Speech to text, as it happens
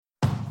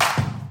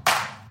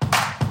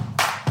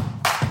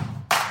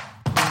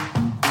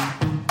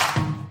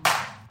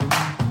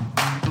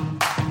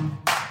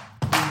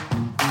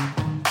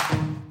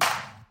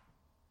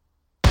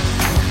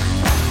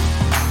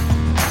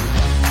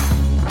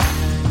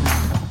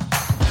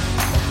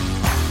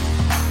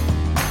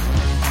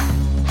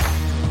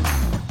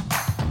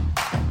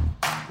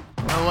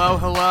Hello,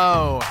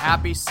 hello.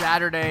 Happy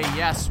Saturday.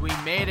 Yes, we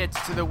made it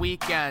to the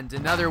weekend.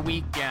 Another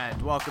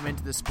weekend. Welcome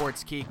into the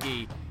Sports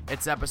Kiki.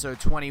 It's episode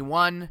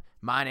 21.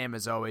 My name,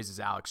 as always, is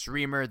Alex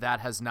Reamer.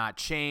 That has not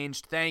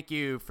changed. Thank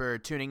you for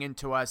tuning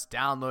into us,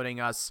 downloading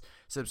us,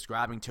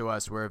 subscribing to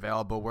us. We're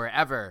available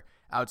wherever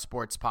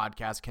Outsports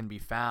Podcast can be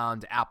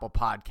found. Apple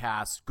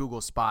Podcasts,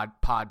 Google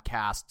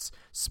Podcasts,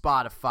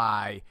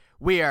 Spotify.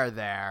 We are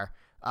there.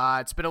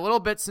 It's been a little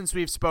bit since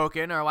we've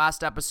spoken. Our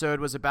last episode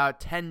was about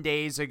 10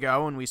 days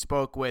ago, and we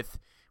spoke with,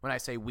 when I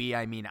say we,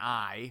 I mean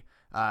I,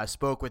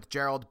 spoke with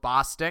Gerald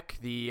Bostic,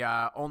 the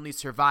only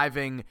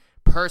surviving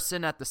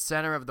person at the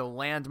center of the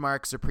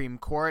landmark Supreme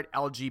Court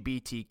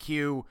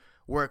LGBTQ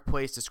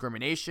workplace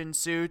discrimination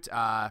suit.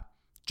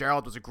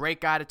 Gerald was a great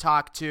guy to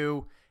talk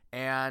to,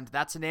 and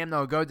that's a name that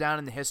will go down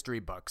in the history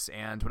books.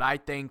 And what I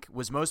think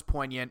was most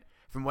poignant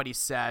from what he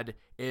said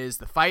is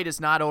the fight is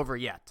not over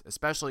yet,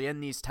 especially in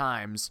these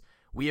times.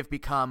 We have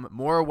become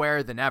more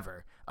aware than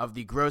ever of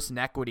the gross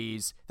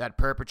inequities that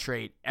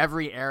perpetrate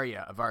every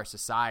area of our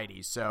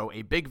society. So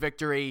a big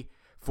victory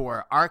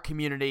for our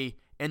community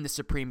in the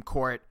Supreme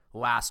Court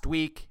last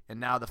week, and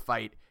now the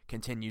fight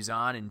continues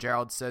on, and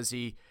Gerald says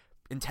he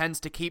intends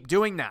to keep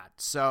doing that.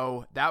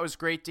 So that was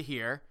great to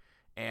hear,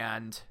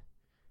 and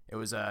it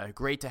was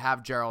great to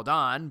have Gerald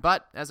on.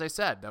 But as I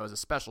said, that was a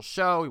special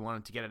show. We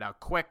wanted to get it out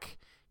quick,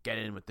 get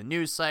it in with the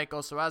news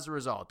cycle. So as a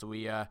result,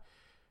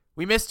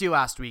 we missed you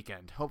last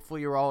weekend.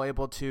 Hopefully you're all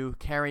able to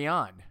carry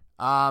on.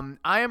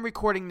 I am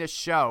recording this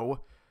show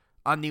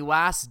on the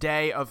last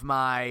day of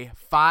my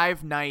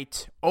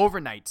 5-night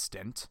overnight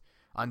stint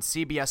on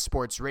CBS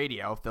Sports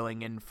Radio,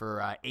 filling in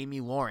for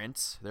Amy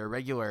Lawrence, their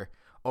regular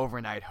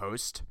overnight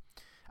host.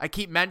 I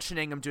keep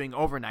mentioning I'm doing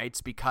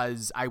overnights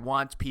because I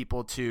want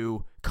people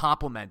to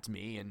compliment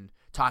me and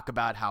talk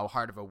about how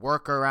hard of a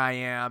worker I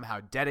am,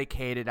 how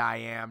dedicated I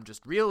am,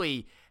 just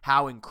really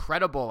how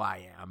incredible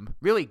I am,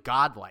 really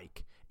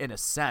godlike in a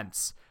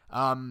sense.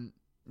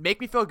 Make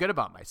me feel good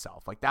about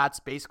myself. Like, that's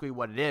basically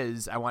what it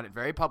is. I want it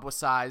very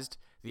publicized,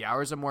 the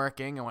hours I'm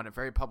working. I want it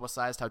very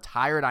publicized how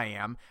tired I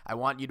am. I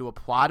want you to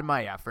applaud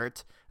my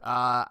effort.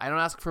 I don't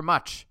ask for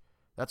much.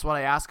 That's what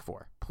I ask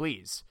for,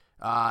 please.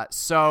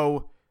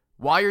 So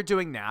while you're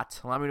doing that,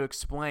 allow me to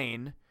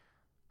explain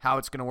how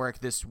it's going to work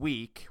this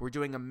week. We're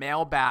doing a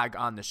mailbag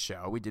on the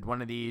show. We did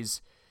one of these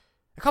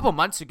a couple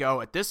months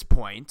ago at this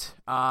point,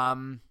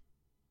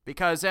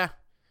 because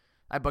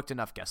I booked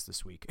enough guests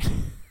this week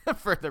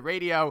for the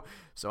radio,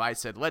 so I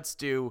said, let's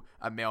do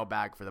a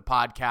mailbag for the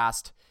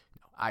podcast.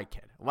 No, I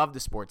kid. I love the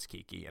Sports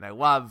Kiki, and I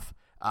love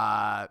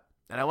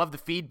the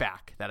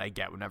feedback that I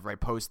get whenever I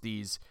post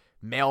these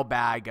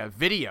mailbag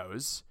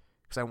videos,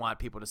 because I want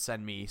people to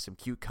send me some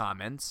cute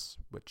comments,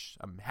 which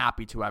I'm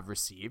happy to have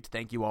received.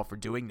 Thank you all for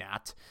doing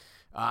that.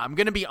 I'm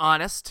going to be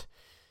honest.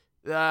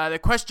 The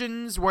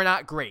questions were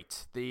not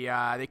great. They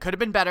could have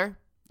been better.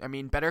 I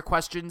mean, better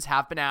questions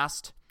have been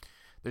asked.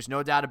 There's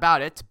no doubt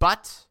about it,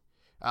 but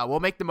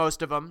we'll make the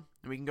most of them,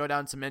 and we can go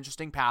down some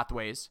interesting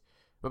pathways.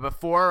 But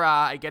before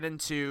I get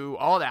into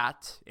all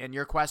that and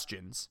your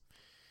questions,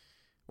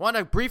 I want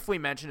to briefly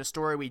mention a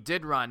story we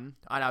did run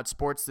on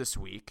Outsports this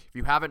week. If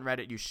you haven't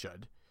read it, you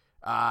should.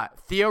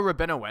 Theo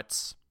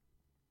Rabinowitz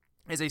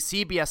is a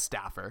CBS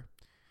staffer.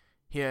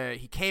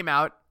 He came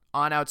out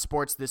on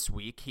Outsports this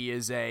week. He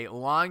is a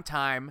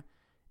longtime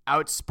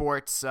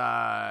Outsports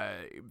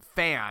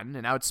fan,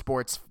 an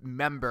Outsports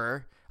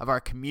member of our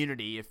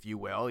community, if you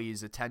will.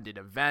 He's attended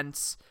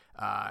events.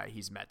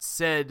 He's met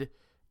Sid.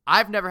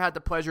 I've never had the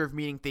pleasure of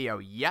meeting Theo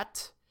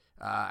yet.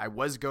 I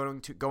was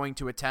going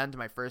to attend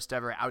my first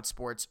ever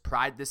Outsports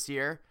Pride this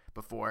year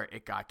before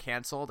it got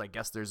canceled. I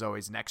guess there's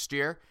always next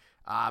year.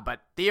 But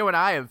Theo and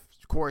I have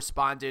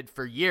corresponded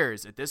for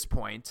years at this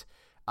point.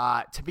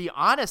 To be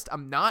honest,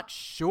 I'm not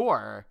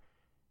sure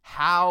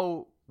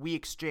how we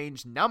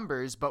exchanged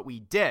numbers, but we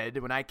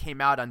did. When I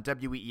came out on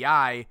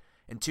WEEI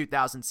in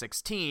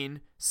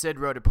 2016, Sid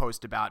wrote a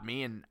post about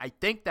me, and I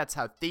think that's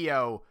how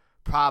Theo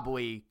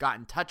probably got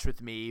in touch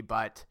with me,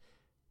 but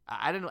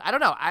I don't know.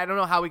 I don't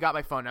know how we got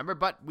my phone number,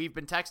 but we've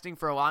been texting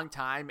for a long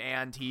time,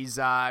 and he's,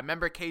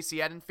 remember Casey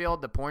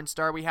Edenfield, the porn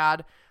star we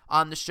had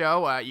on the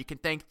show? You can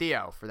thank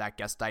Theo for that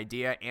guest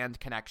idea and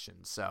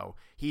connection. So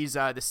he's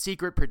the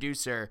secret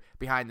producer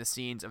behind the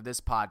scenes of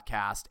this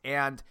podcast,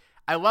 and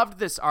I loved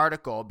this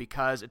article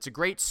because it's a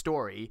great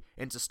story.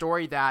 It's a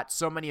story that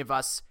so many of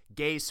us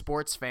gay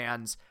sports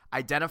fans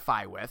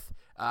identify with.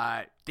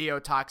 Theo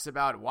talks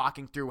about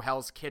walking through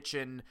Hell's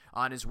Kitchen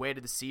on his way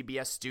to the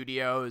CBS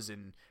studios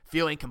and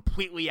feeling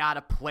completely out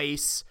of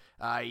place.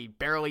 He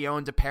barely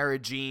owned a pair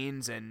of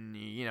jeans, and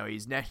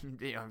he's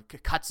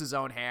cuts his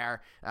own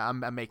hair.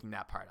 I'm making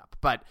that part up,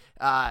 but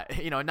not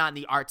in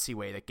the artsy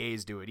way that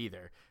gays do it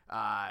either.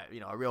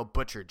 A real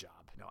butcher job.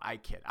 No,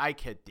 I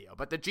kid Theo.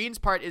 But the jeans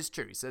part is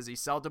true. He says he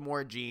seldom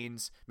wore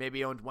jeans,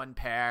 maybe owned one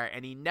pair,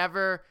 and he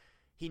never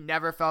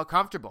felt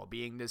comfortable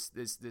being this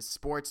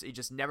sports. He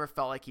just never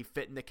felt like he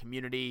fit in the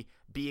community,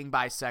 being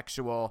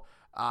bisexual.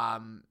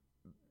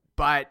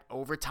 But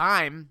over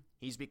time,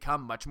 he's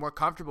become much more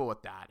comfortable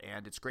with that.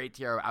 And it's great to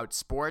hear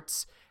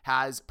Outsports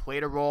has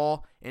played a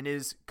role in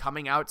his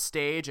coming out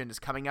stage and his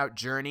coming out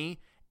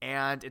journey.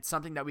 And it's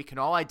something that we can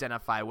all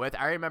identify with.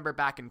 I remember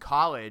back in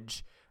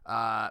college,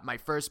 my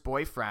first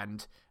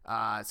boyfriend,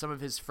 some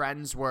of his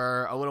friends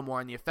were a little more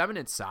on the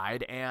effeminate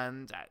side,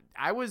 and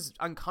I was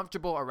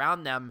uncomfortable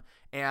around them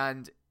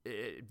and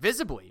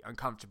visibly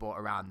uncomfortable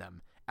around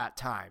them at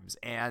times.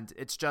 And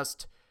it's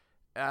just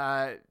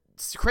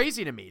it's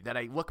crazy to me that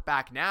I look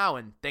back now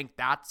and think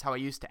that's how I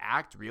used to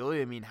act,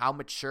 really. I mean, how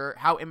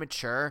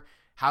immature,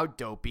 how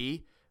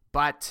dopey.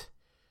 But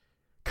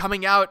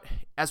coming out,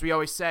 as we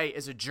always say,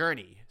 is a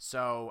journey.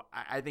 So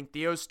I think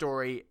Theo's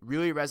story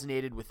really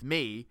resonated with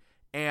me.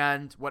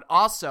 And what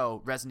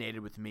also resonated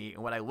with me,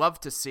 and what I love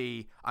to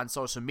see on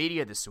social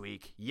media this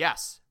week,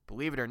 yes,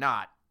 believe it or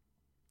not,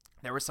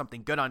 there was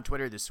something good on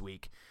Twitter this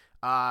week.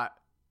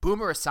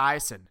 Boomer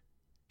Esiason,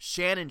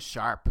 Shannon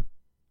Sharpe,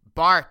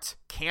 Bart,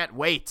 can't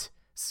wait,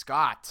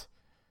 Scott,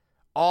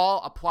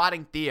 all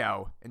applauding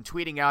Theo and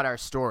tweeting out our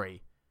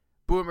story.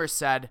 Boomer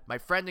said, "My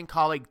friend and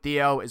colleague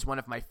Theo is one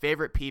of my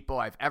favorite people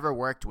I've ever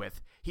worked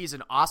with. He's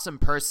an awesome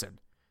person."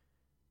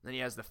 Then he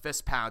has the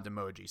fist pound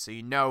emoji, so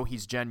you know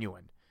he's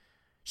genuine.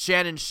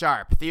 Shannon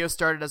Sharpe, Theo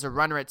started as a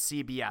runner at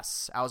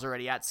CBS. I was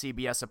already at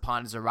CBS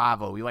upon his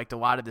arrival. We liked a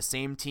lot of the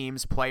same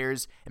teams,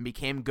 players, and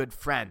became good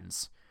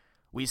friends.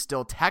 We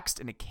still text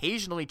and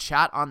occasionally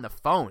chat on the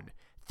phone.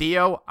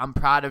 Theo, I'm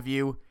proud of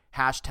you.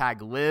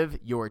 Hashtag live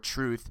your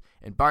truth.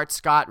 And Bart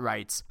Scott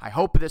writes, "I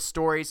hope this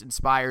story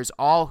inspires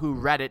all who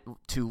read it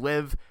to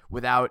live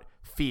without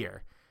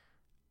fear."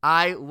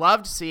 I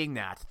loved seeing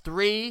that.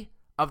 3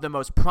 of the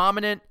most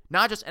prominent,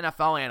 not just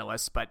NFL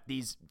analysts, but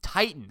these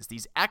titans,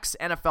 these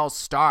ex-NFL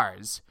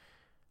stars,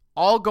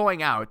 all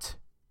going out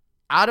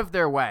of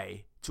their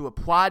way to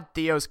applaud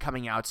Theo's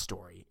coming out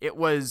story. It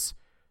was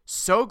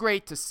so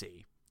great to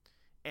see.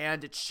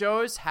 And it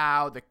shows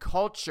how the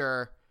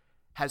culture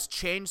has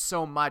changed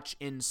so much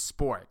in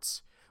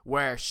sports,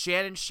 where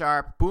Shannon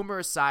Sharpe,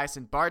 Boomer Esiason,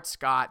 and Bart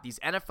Scott, these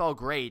NFL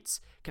greats,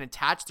 can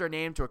attach their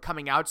name to a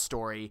coming out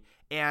story,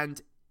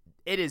 and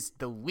it is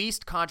the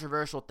least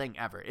controversial thing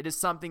ever. It is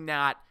something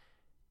that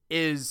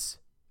is,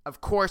 of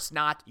course,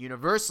 not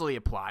universally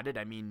applauded.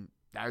 I mean,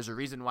 there's a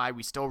reason why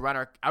we still run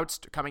our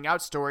coming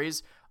out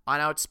stories on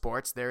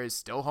Outsports. There is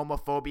still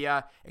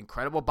homophobia,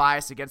 incredible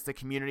bias against the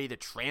community. The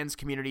trans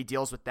community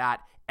deals with that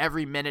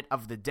every minute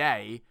of the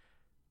day.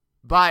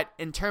 But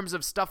in terms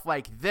of stuff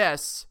like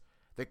this,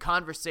 the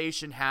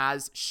conversation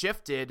has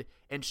shifted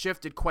and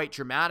shifted quite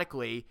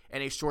dramatically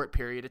in a short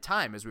period of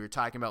time, as we were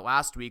talking about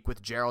last week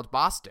with Gerald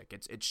Bostic.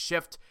 It's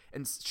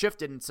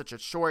shifted in such a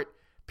short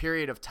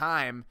period of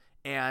time,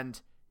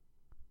 and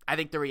I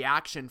think the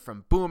reaction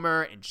from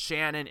Boomer and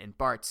Shannon and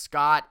Bart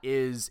Scott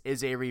is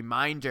a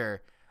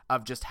reminder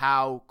of just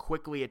how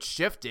quickly it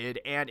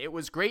shifted, and it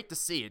was great to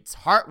see. It's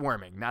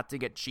heartwarming, not to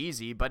get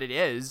cheesy, but it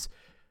is,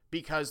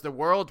 because the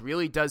world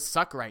really does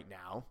suck right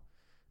now.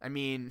 I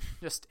mean,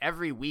 just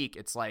every week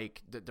it's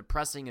like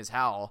depressing as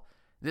hell.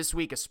 This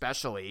week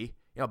especially,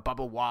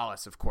 Bubba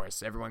Wallace, of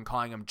course, everyone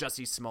calling him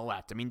Jussie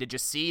Smollett. I mean, did you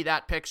see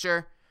that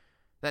picture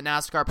that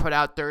NASCAR put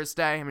out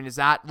Thursday? I mean, does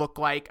that look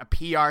like a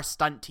PR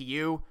stunt to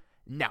you?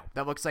 No,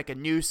 that looks like a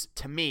noose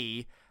to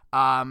me.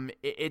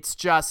 It's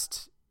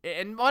just,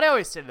 and what I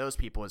always say to those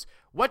people is,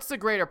 what's the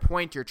greater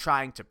point you're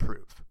trying to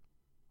prove?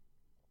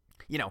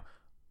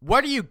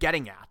 What are you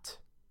getting at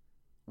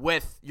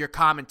with your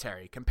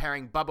commentary,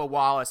 comparing Bubba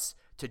Wallace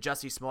to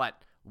Jussie Smollett?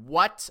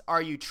 What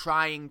are you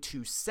trying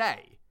to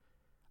say?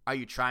 Are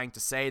you trying to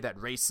say that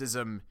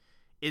racism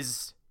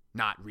is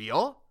not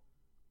real?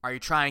 Are you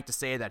trying to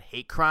say that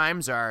hate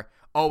crimes are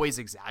always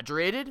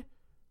exaggerated?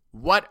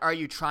 What are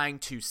you trying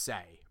to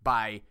say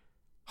by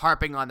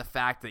harping on the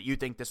fact that you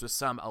think this was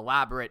some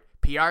elaborate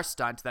PR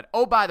stunt that,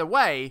 oh, by the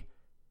way,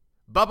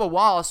 Bubba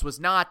Wallace was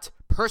not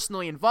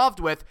personally involved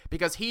with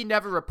because he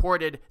never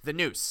reported the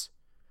noose?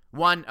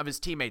 One of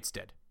his teammates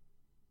did.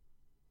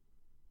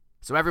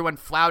 So everyone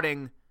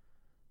flaunting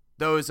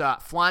those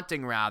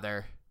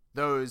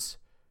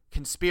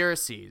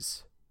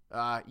conspiracies,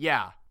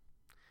 you're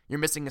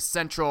missing a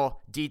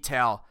central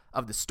detail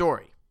of the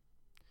story.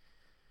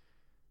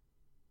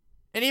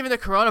 And even the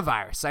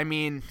coronavirus,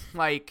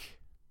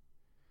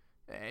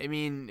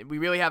 we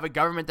really have a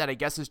government that I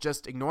guess is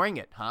just ignoring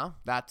it, huh?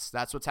 That's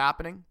what's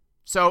happening.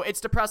 So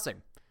it's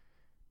depressing.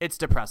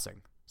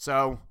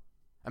 So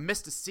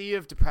amidst a sea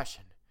of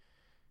depression,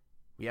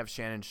 we have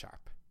Shannon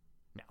Sharpe.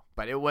 No,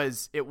 but it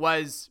was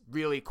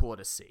really cool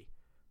to see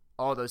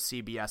all those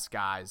CBS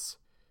guys,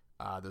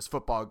 those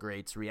football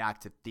greats,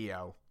 react to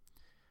Theo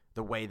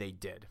the way they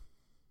did.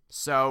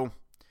 So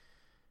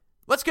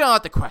let's get on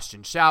with the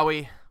questions, shall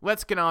we?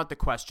 Let's get on with the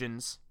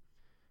questions.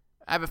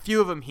 I have a few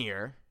of them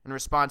here in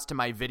response to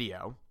my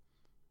video,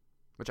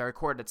 which I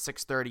recorded at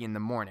 6:30 in the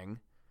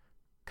morning,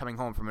 coming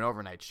home from an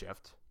overnight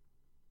shift.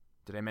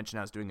 Did I mention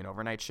I was doing an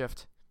overnight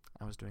shift?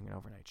 I was doing an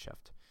overnight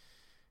shift.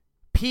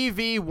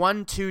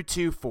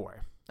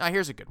 PV1224. Now,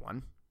 here's a good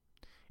one.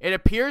 It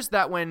appears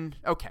that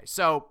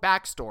so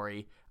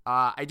backstory,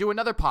 I do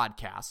another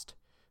podcast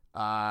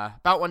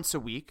about once a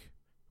week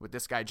with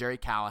this guy, Jerry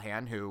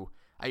Callahan, who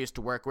I used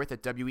to work with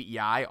at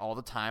WEEI all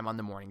the time on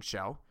the morning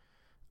show.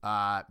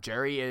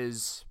 Jerry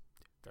is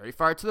very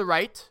far to the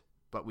right,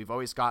 but we've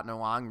always gotten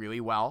along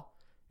really well,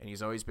 and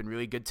he's always been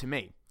really good to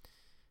me.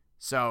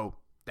 So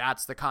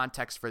that's the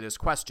context for this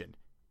question.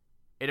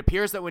 It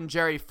appears that when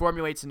Jerry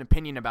formulates an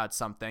opinion about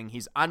something,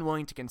 he's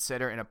unwilling to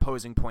consider an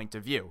opposing point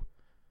of view.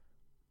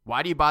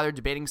 Why do you bother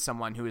debating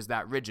someone who is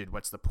that rigid?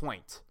 What's the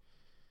point?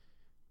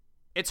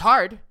 It's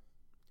hard,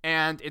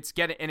 and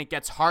it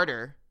gets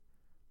harder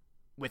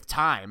with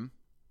time.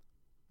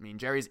 I mean,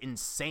 Jerry's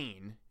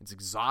insane. It's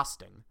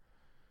exhausting.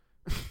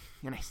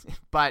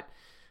 But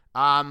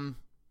I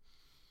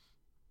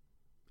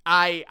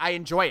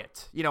enjoy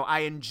it. I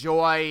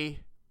enjoy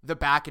the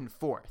back and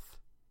forth.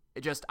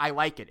 I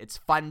like it. It's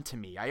fun to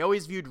me. I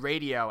always viewed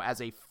radio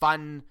as a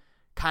fun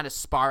kind of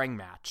sparring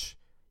match.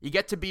 You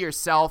get to be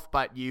yourself,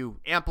 but you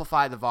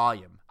amplify the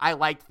volume. I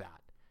like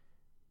that.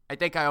 I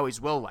think I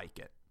always will like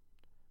it.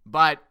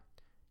 But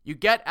you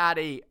get at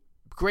a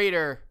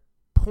greater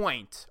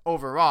point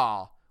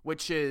overall,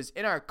 which is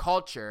in our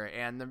culture,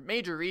 and the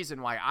major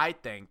reason why I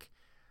think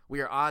we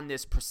are on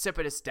this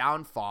precipitous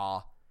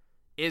downfall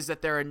is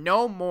that there are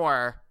no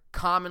more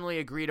commonly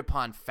agreed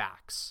upon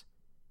facts.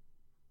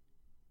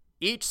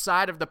 Each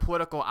side of the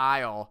political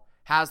aisle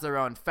has their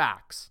own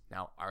facts.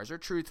 Now, ours are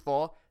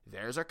truthful,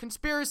 theirs are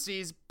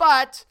conspiracies,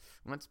 but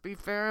let's be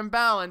fair and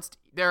balanced.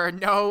 There are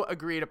no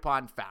agreed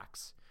upon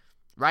facts,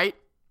 right?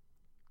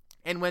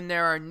 And when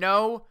there are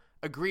no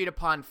agreed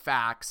upon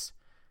facts,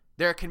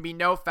 there can be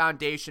no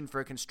foundation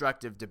for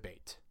constructive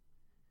debate.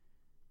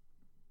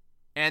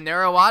 And there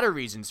are a lot of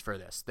reasons for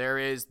this. There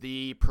is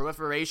the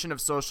proliferation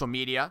of social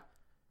media.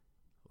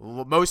 A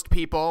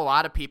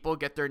lot of people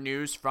get their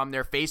news from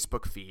their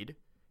Facebook feed,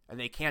 and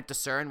they can't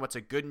discern what's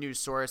a good news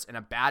source and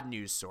a bad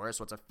news source,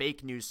 what's a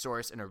fake news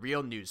source and a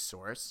real news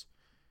source.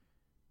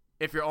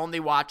 If you're only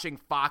watching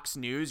Fox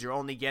News, you're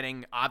only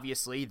getting,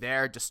 obviously,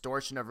 their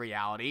distortion of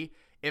reality.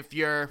 If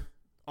you're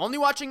only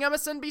watching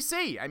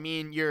MSNBC, I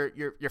mean,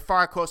 you're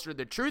far closer to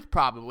the truth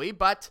probably,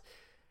 but,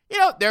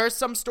 there are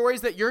some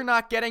stories that you're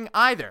not getting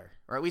either,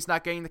 or at least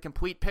not getting the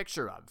complete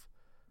picture of,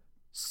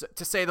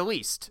 to say the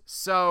least.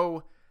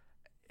 So,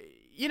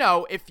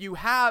 if you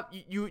have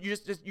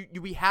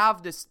we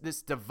have this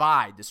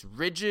divide, this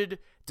rigid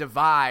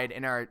divide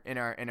in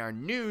our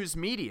news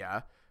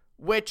media,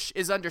 which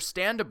is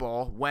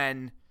understandable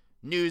when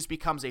news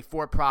becomes a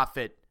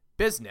for-profit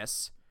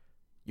business.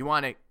 You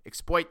want to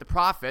exploit the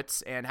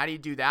profits, and how do you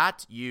do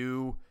that?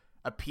 You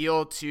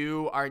appeal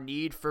to our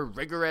need for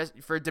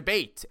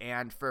debate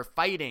and for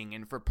fighting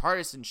and for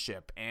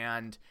partisanship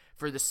and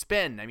for the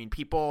spin. I mean,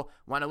 people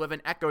want to live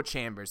in echo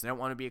chambers. They don't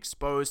want to be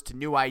exposed to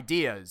new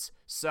ideas.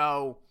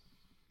 So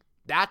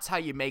that's how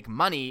you make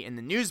money in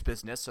the news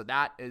business. So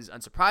that is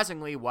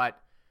unsurprisingly what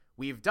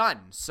we've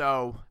done.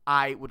 So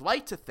I would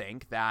like to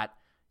think that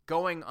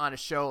going on a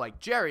show like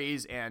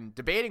Jerry's and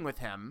debating with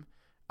him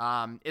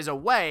is a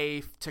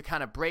way to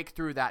kind of break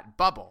through that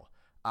bubble.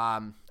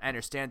 I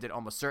understand it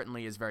almost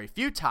certainly is very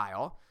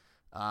futile.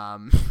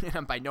 And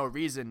I'm by no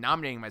reason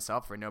nominating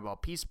myself for a Nobel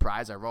Peace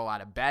Prize. I roll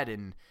out of bed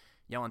and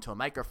yell into a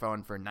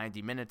microphone for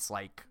 90 minutes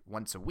like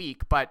once a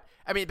week. But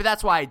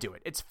that's why I do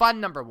it. It's fun,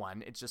 number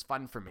one. It's just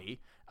fun for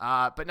me.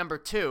 But number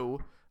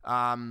two,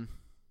 I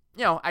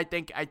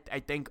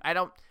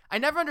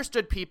never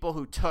understood people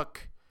who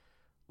took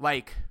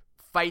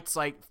fights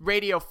like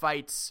radio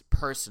fights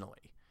personally.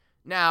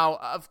 Now,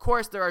 of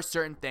course, there are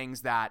certain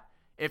things that,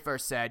 if are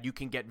said, you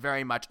can get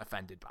very much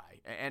offended by.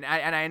 And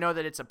I know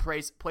that it's a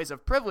place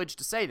of privilege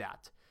to say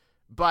that.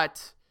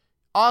 But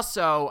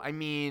also,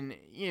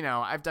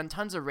 I've done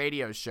tons of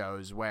radio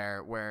shows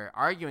where we're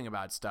arguing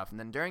about stuff, and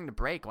then during the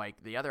break,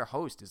 the other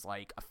host is,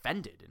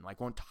 offended and,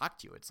 won't talk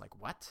to you. It's like,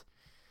 what?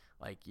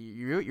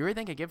 You really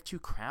think I give two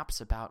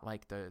craps about,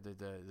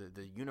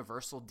 the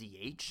universal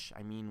DH?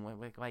 I mean,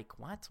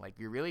 what?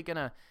 You're really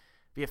gonna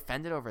be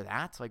offended over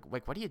that?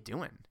 What are you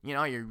doing?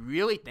 You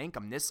really think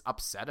I'm this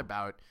upset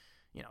about,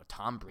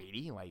 Tom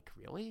Brady?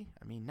 Really?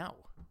 No,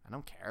 I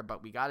don't care,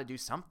 but we got to do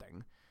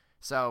something.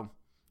 So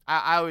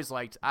I always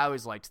liked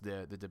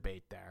the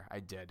debate there. I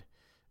did.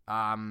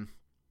 I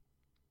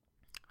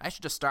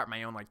should just start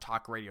my own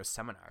talk radio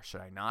seminar,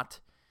 should I not?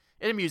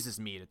 It amuses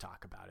me to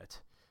talk about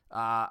it.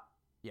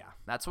 Yeah,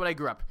 that's what I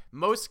grew up.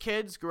 Most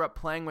kids grew up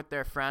playing with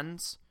their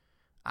friends.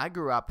 I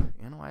grew up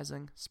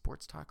analyzing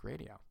sports talk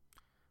radio.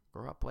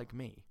 Grew up like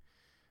me.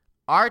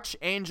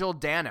 Archangel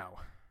Dano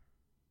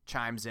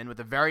chimes in with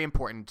a very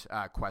important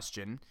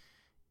question.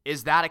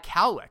 Is that a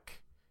cowlick?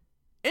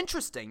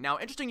 Interesting. Now,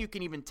 you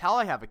can even tell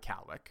I have a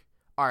cowlick,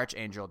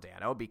 Archangel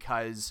Dano,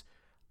 because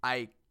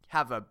I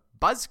have a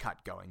buzz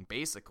cut going,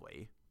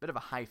 basically. Bit of a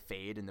high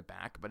fade in the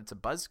back, but it's a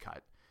buzz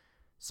cut.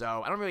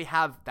 So I don't really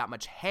have that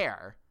much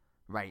hair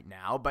right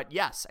now, but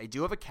yes, I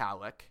do have a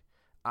cowlick.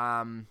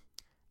 I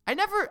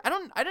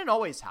didn't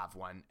always have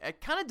one. It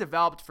kind of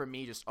developed for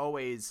me just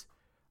always,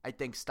 I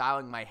think,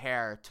 styling my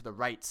hair to the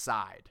right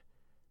side.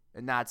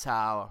 And that's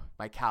how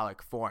my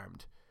cowlick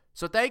formed.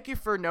 So thank you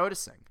for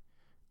noticing.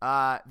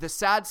 The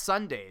Sad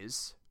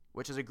Sundays,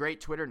 which is a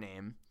great Twitter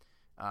name,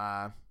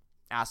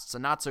 asks a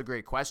not so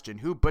great question.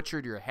 Who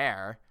butchered your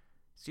hair?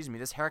 Excuse me,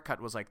 this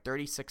haircut was like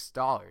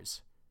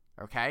 $36.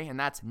 Okay, and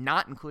that's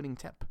not including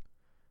tip.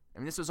 I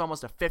mean, this was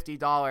almost a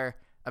 $50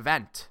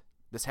 event,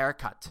 this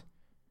haircut.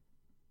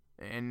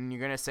 And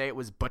you're going to say it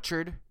was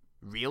butchered?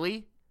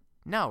 Really?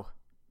 No.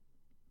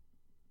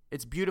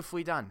 It's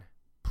beautifully done.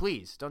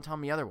 Please, don't tell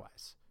me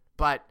otherwise.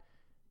 But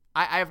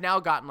I have now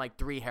gotten like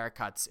 3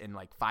 haircuts in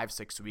like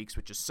 5-6 weeks,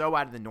 which is so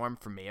out of the norm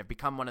for me. I've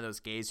become one of those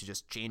gays who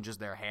just changes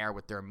their hair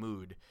with their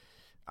mood.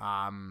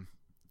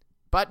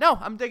 But no,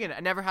 I'm digging it. I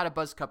never had a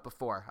buzz cut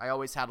before. I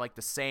always had like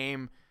the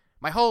same...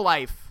 My whole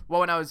life,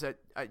 well, when I was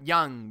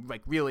young,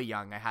 like really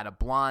young, I had a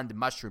blonde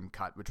mushroom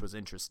cut, which was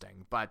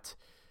interesting.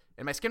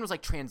 And my skin was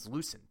like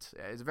translucent.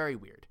 It was very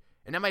weird.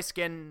 And then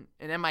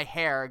my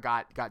hair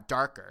got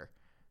darker.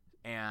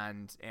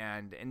 And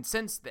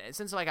since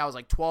like I was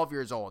like 12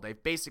 years old,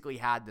 I've basically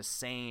had the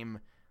same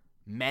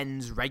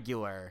men's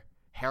regular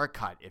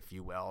haircut, if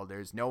you will.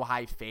 There's no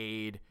high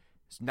fade.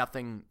 There's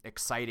nothing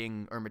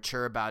exciting or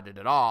mature about it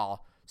at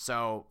all.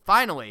 So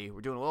finally,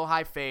 we're doing a little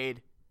high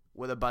fade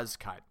with a buzz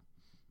cut.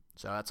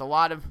 So that's a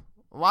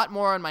lot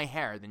more on my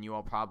hair than you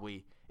all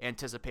probably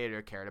anticipated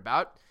or cared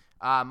about.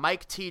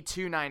 Mike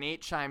T298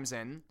 chimes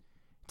in.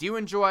 Do you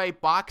enjoy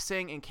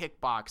boxing and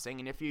kickboxing?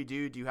 And if you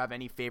do you have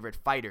any favorite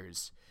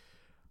fighters?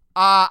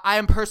 I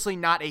am personally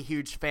not a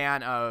huge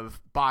fan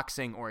of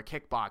boxing or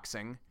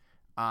kickboxing.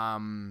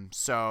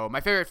 So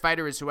my favorite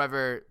fighter is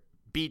whoever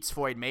beats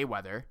Floyd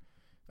Mayweather.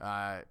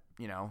 If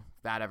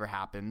that ever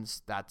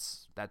happens,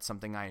 that's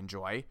something I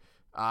enjoy.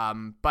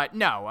 But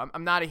no,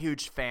 I'm not a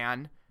huge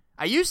fan.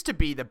 I used to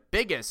be the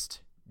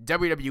biggest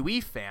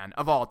WWE fan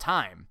of all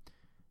time.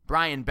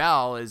 Brian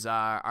Bell is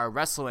our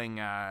wrestling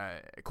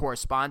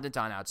correspondent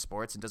on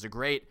Outsports and does a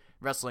great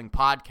wrestling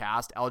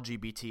podcast,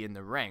 LGBT in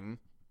the Ring.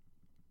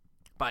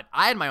 But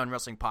I had my own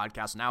wrestling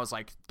podcast when I was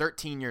like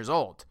 13 years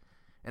old.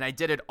 And I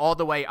did it all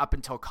the way up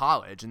until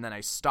college, and then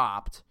I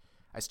stopped.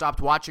 I stopped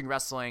watching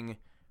wrestling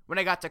when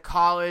I got to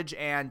college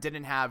and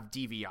didn't have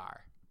DVR.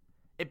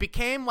 It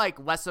became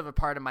like less of a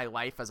part of my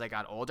life as I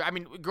got older. I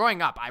mean,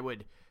 growing up,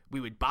 we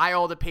would buy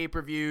all the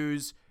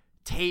pay-per-views,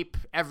 tape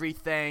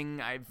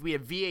everything. We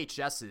have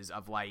VHSs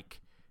of like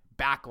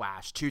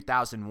Backlash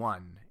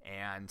 2001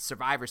 and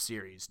Survivor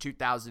Series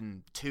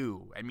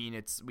 2002. I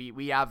mean,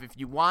 we have, if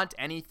you want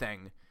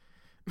anything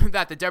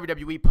that the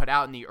WWE put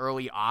out in the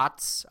early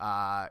aughts,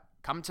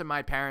 come to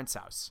my parents'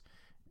 house.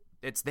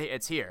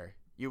 It's here.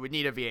 You would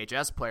need a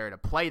VHS player to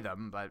play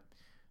them, but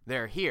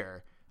they're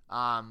here.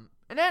 And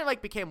then it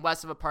like became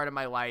less of a part of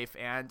my life,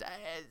 and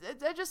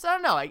I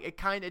don't know.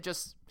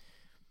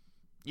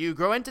 You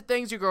grow into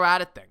things, you grow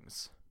out of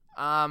things.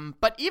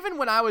 But even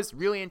when I was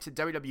really into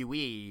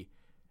WWE,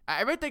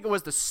 I really think it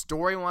was the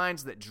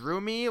storylines that drew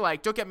me.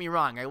 Like, don't get me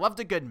wrong, I loved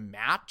a good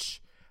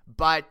match,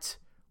 but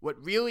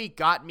what really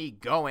got me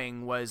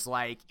going was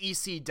like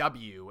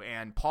ECW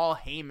and Paul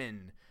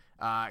Heyman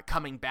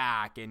coming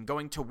back and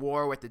going to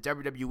war with the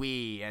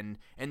WWE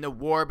and the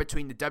war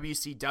between the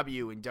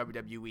WCW and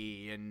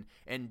WWE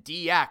and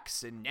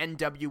DX and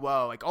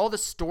NWO, like all the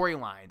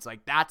storylines.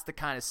 Like, that's the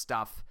kind of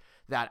stuff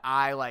that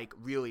I like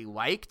really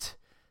liked.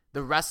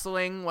 The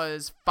wrestling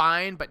was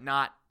fine, but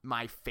not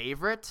my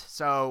favorite.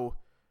 So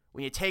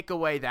when you take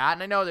away that,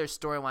 and I know there's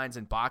storylines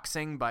in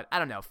boxing, but I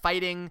don't know,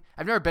 fighting,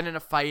 I've never been in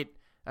a fight.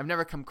 I've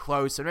never come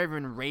close. I've never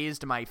even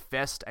raised my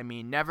fist. I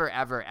mean, never,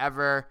 ever,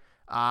 ever.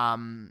 I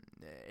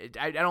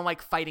don't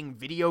like fighting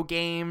video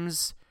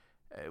games.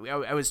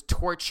 I was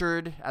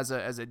tortured as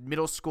a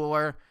middle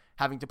schooler,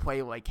 having to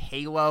play like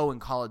Halo and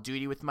Call of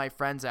Duty with my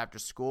friends after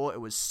school. It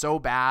was so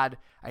bad.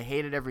 I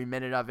hated every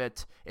minute of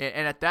it.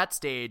 And at that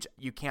stage,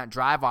 you can't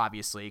drive,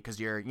 obviously, because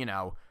you're,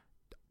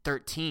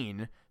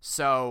 13.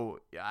 So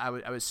I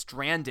was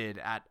stranded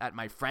at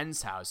my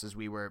friend's house as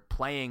we were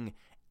playing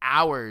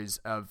hours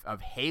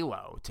of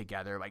Halo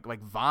together,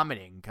 like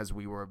vomiting because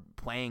we were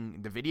playing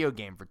the video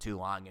game for too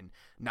long and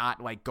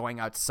not like going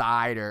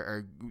outside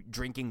or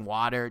drinking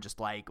water, just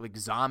like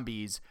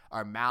zombies,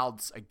 our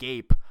mouths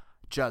agape,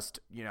 just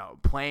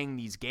playing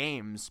these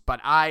games. But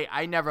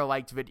I never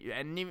liked video,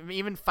 and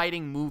even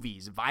fighting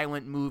movies,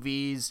 violent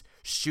movies,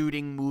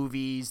 shooting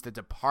movies, The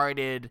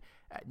Departed,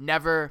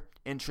 never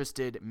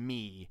interested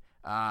me.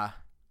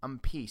 I'm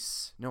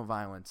peace, no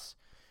violence.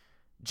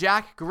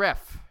 Jack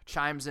Griff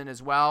chimes in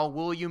as well.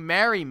 Will you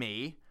marry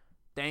me?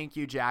 Thank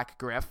you, Jack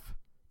Griff.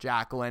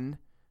 Jacqueline.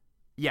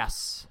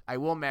 Yes, I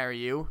will marry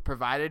you,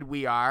 provided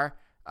we are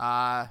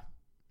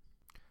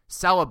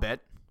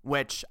celibate,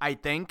 which I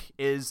think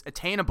is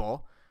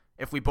attainable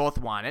if we both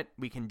want it.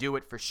 We can do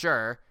it for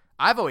sure.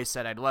 I've always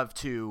said I'd love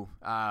to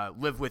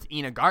live with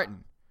Ina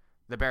Garten,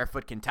 the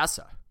Barefoot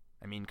Contessa.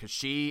 I mean, because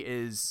she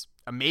is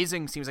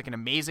amazing, seems like an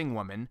amazing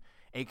woman,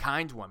 a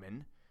kind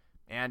woman.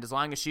 And as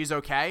long as she's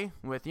okay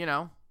with,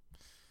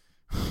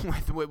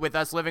 with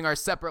us living our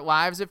separate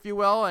lives, if you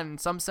will, in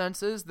some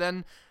senses,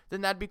 then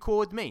that'd be cool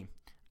with me.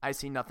 I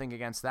see nothing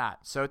against that.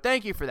 So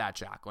thank you for that,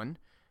 Jacqueline.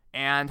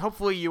 And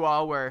hopefully you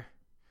all were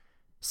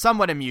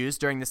somewhat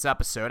amused during this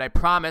episode. I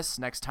promise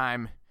next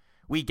time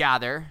we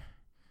gather,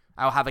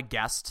 I'll have a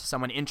guest,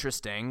 someone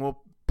interesting.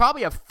 We'll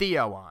probably have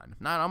Theo on.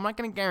 I'm not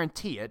going to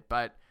guarantee it,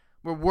 but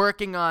we're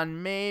working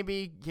on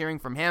maybe hearing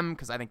from him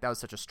because I think that was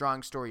such a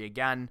strong story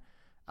again.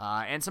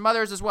 And some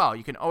others as well.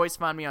 You can always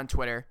find me on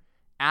Twitter.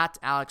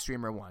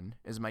 @AlexReamer1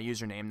 is my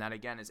username. That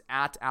again is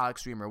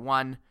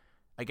 @AlexReamer1.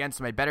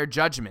 Against my better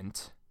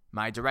judgment,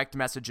 my direct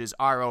messages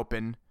are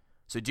open,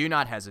 so do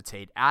not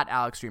hesitate.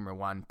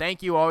 @AlexReamer1.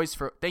 Thank you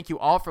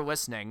all for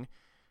listening.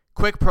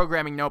 Quick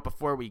programming note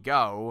before we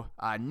go: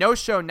 no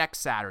show next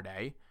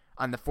Saturday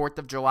on the 4th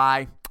of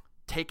July.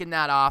 Taking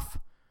that off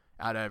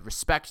out of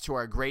respect to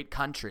our great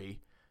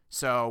country.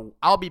 So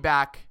I'll be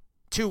back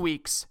 2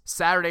 weeks,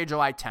 Saturday,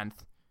 July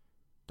 10th.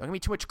 Don't give me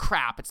too much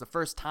crap. It's the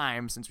first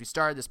time since we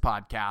started this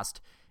podcast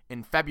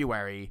in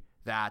February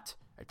that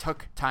I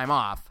took time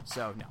off.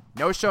 So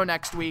no show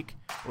next week.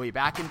 We'll be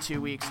back in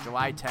 2 weeks,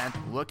 July 10th.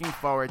 Looking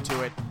forward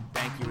to it.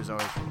 Thank you as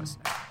always for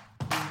listening.